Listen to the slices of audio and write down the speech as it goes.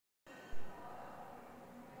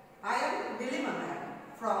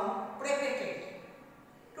from Preparatory.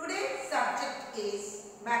 Today's subject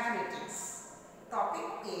is mathematics.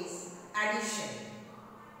 Topic is addition.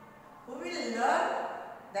 We will learn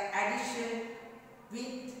the addition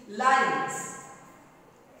with lines.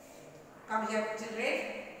 Come here, children.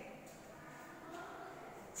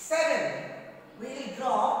 7. We will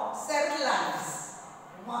draw 7 lines.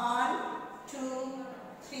 1, 2,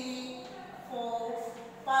 3, 4,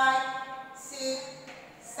 5, 6,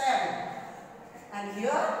 7. And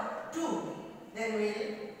here 2. Then we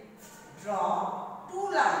will draw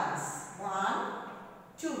 2 lines. 1,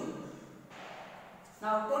 2.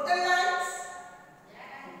 Now total lines.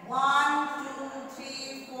 1, 2,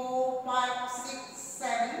 3, 4, 5, 6,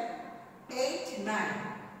 7, 8, 9.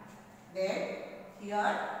 Then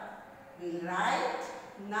here we will write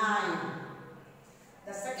 9.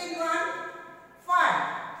 The second one,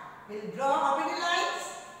 5. We will draw how many lines?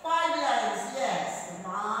 5 lines. Yes.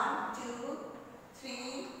 1, 2,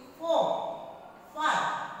 3, 4,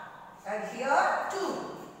 5. And here 2.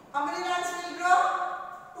 How many lines we will draw?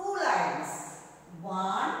 2 lines.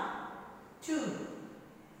 1, 2.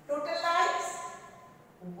 Total lines?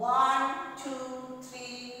 1, 2,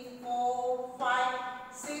 3, 4, 5,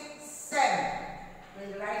 6, 7.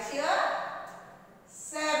 We will write here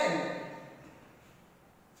 7.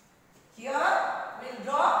 Here we will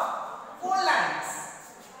draw 4 lines.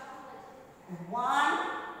 1,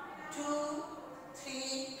 2,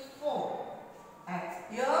 3, 4. And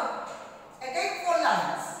here again 4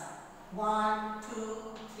 lines. 1,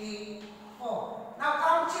 2, 3, 4. Now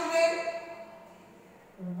count, children.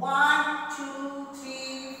 1, 2,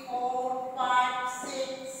 3, 4, 5,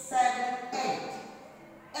 6, 7, 8.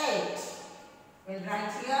 8. We'll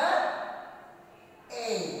write here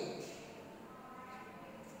 8.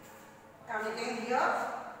 Come again here.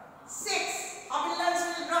 6. How many lines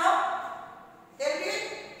will draw? There will be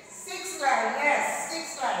 6 lines. Yes,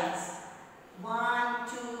 6 lines. 1,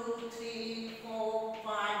 2, 3, 4,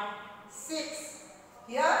 5, 6.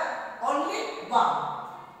 Here only 1.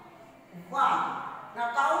 1. Now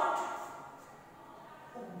count.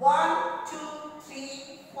 1, 2,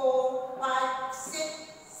 3, 4, 5, 6,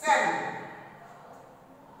 7.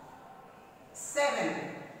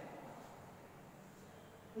 7.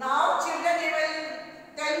 Now children, you will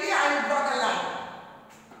tell me, I will draw the line.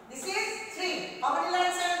 This is 3. How many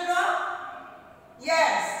lines I will draw?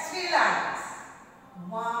 Yes, 3 lines.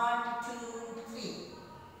 1, 2, 3.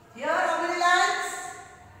 Here how many lines?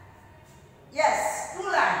 Yes, 2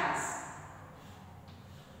 lines.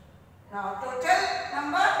 Now total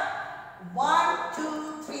number 1,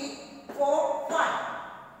 2, 3, 4, 5.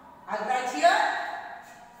 I'll write here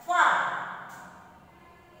 5.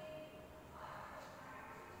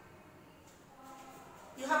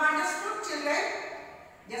 You have understood, children?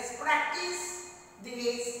 Just practice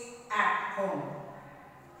this at home.